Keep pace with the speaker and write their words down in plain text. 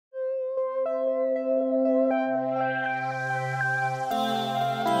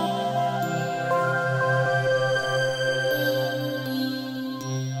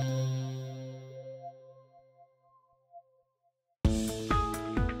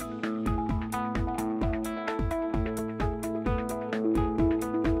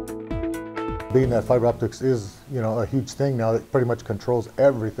Being that fiber optics is, a huge thing now, it pretty much controls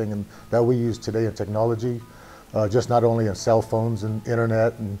everything that we use today in technology, just not only in cell phones and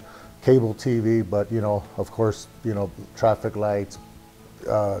internet and cable TV, but, of course, traffic lights,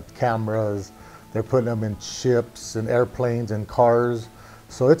 cameras. They're putting them in ships and airplanes and cars.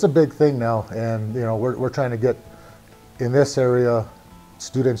 So it's a big thing now, and we're trying to get in this area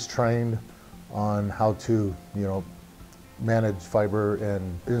students trained on how to manage fiber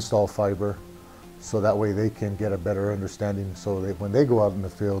and install fiber, so that way they can get a better understanding, so that when they go out in the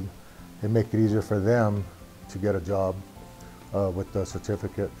field, it make it easier for them to get a job with the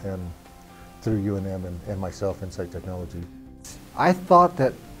certificate and through UNM and myself, Insight Technology. I thought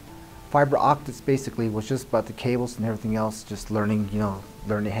that fiber optics basically was just about the cables and everything else, just learning,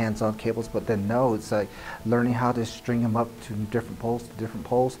 learning hands-on cables, but then no, it's like learning how to string them up to different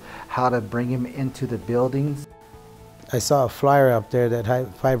poles, how to them into the buildings. I saw a flyer up there that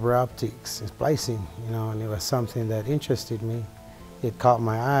had fiber optics splicing, and it was something that interested me. It caught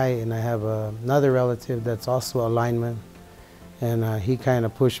my eye, and I have another relative that's also a lineman, and he kind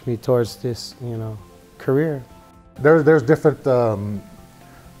of pushed me towards this, career. There's different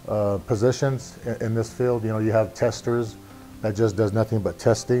positions in this field. You have testers that just does nothing but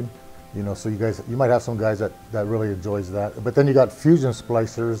testing. So you might have some guys that really enjoys that. But then you got fusion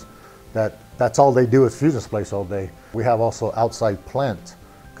splicers that's all they do is fusion splice all day. We have also outside plant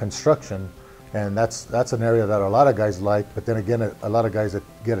construction, and that's an area that a lot of guys like, but then again, a lot of guys that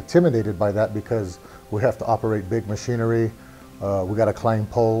get intimidated by that because we have to operate big machinery, we got to climb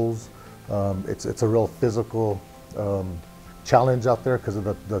poles. It's a real physical challenge out there because of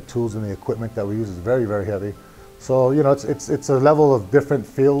the tools and the equipment that we use is very, very heavy. So it's a level of different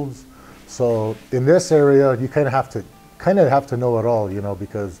fields. So in this area, you kind of have to know it all,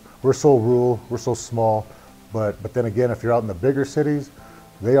 because we're so rural, we're so small. But then again, if you're out in the bigger cities,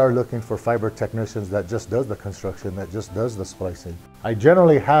 they are looking for fiber technicians that just does the construction, that just does the splicing. I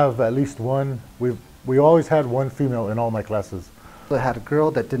generally have at least one. We always had one female in all my classes. I had a girl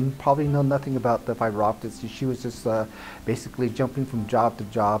that didn't probably know nothing about the fiber optics. She was just basically jumping from job to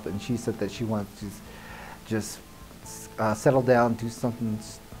job, and she said that she wanted to just settle down, do something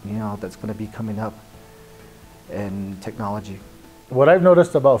that's going to be coming up in technology. What I've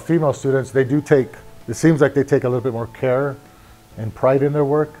noticed about female students, it seems like they take a little bit more care and pride in their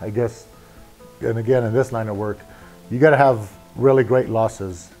work, I guess. And again, in this line of work, you got to have really great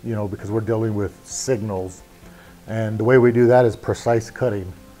losses, because we're dealing with signals. And the way we do that is precise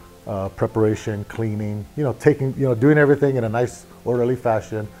cutting, preparation, cleaning, doing everything in a nice, orderly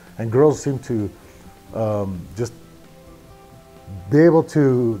fashion. And girls seem to just be able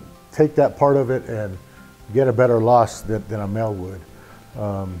to take that part of it and get a better loss than a male would.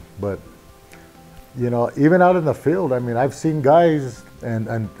 But even out in the field, I've seen guys,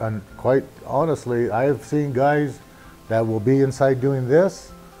 and quite honestly, I've seen guys that will be inside doing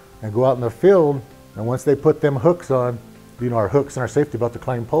this and go out in the field, and once they put them hooks on, our hooks and our safety belt to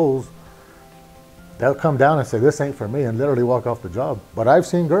climb poles, they'll come down and say, "This ain't for me," and literally walk off the job. But I've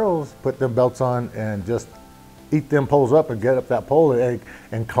seen girls put them belts on and just eat them poles up and get up that pole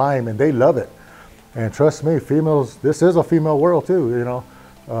and climb, and they love it. And trust me, females, this is a female world too,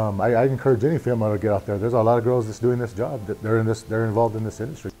 I encourage any female to get out there. There's a lot of girls that's doing this job, that they're involved in this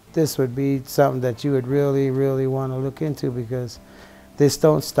industry. This would be something that you would really, really want to look into, because this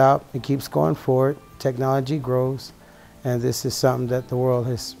don't stop. It keeps going forward. Technology grows, and this is something that the world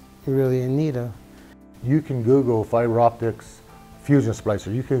is really in need of. You can Google fiber optics fusion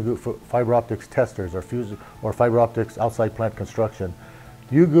splicer. You can Google fiber optics testers or fiber optics outside plant construction.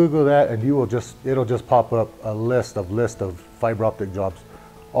 You Google that, and it'll just pop up a list of fiber optic jobs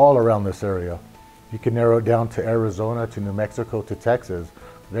all around this area. You can narrow it down to Arizona, to New Mexico, to Texas.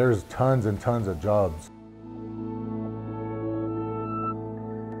 There's tons and tons of jobs.